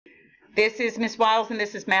This is Ms. Wiles and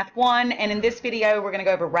this is Math 1, and in this video we're going to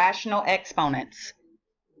go over rational exponents.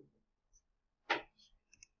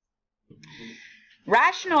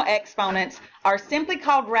 Rational exponents are simply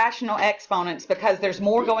called rational exponents because there's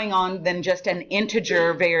more going on than just an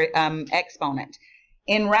integer exponent.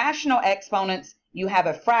 In rational exponents, you have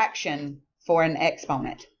a fraction for an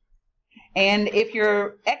exponent. And if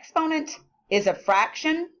your exponent is a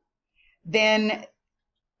fraction, then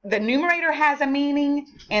the numerator has a meaning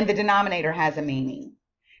and the denominator has a meaning.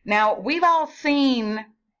 Now, we've all seen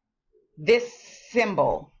this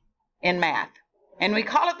symbol in math, and we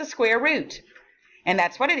call it the square root. And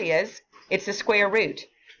that's what it is. It's the square root.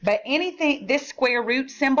 But this square root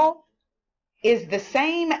symbol is the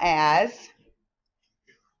same as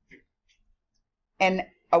a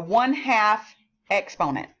 1/2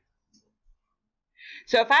 exponent.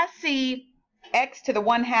 So if I see x to the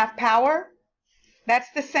 1/2 power,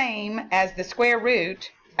 that's the same as the square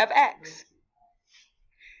root of x.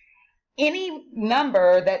 Any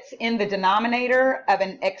number that's in the denominator of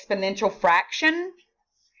an exponential fraction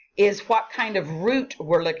is what kind of root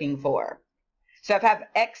we're looking for. So if I have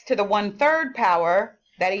x to the 1/3 power,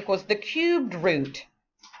 that equals the cubed root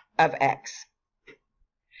of x.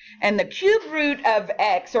 And the cubed root of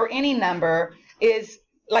x, or any number, is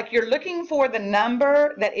like you're looking for the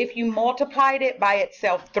number that if you multiplied it by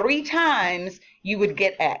itself 3 times, you would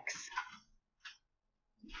get x.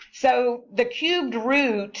 So the cubed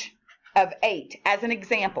root of 8, as an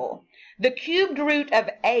example, the cubed root of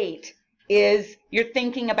 8 is you're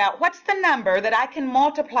thinking about what's the number that I can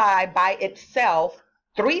multiply by itself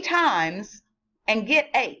 3 times and get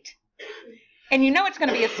 8. And you know it's going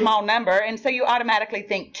to be a small number, and so you automatically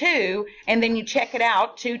think 2, and then you check it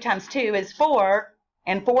out. 2 times 2 is 4,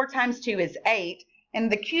 and 4 times 2 is 8, and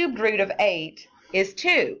the cubed root of 8 is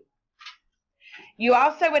 2. You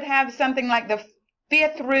also would have something like the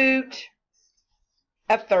 5th root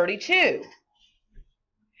of 32.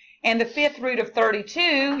 And the 5th root of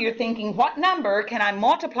 32, you're thinking, what number can I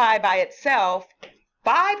multiply by itself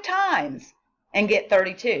 5 times and get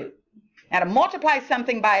 32? Now, to multiply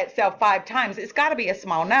something by itself 5 times, it's got to be a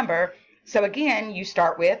small number. So again, you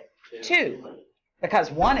start with 2,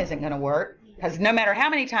 because 1 isn't going to work, because no matter how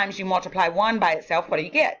many times you multiply 1 by itself, what do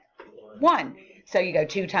you get? 1. So you go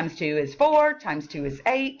 2 times 2 is 4, times 2 is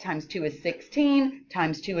 8, times 2 is 16,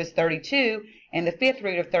 times 2 is 32, and the 5th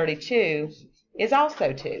root of 32 is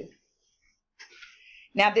also 2.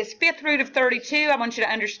 Now, this 5th root of 32, I want you to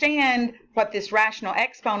understand what this rational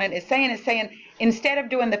exponent is saying. It's saying instead of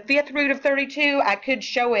doing the 5th root of 32, I could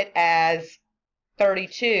show it as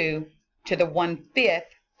 32 to the 1/5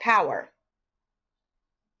 power.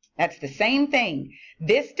 That's the same thing.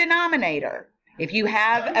 This denominator, if you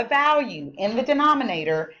have a value in the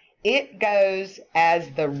denominator, it goes as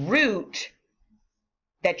the root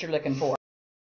that you're looking for.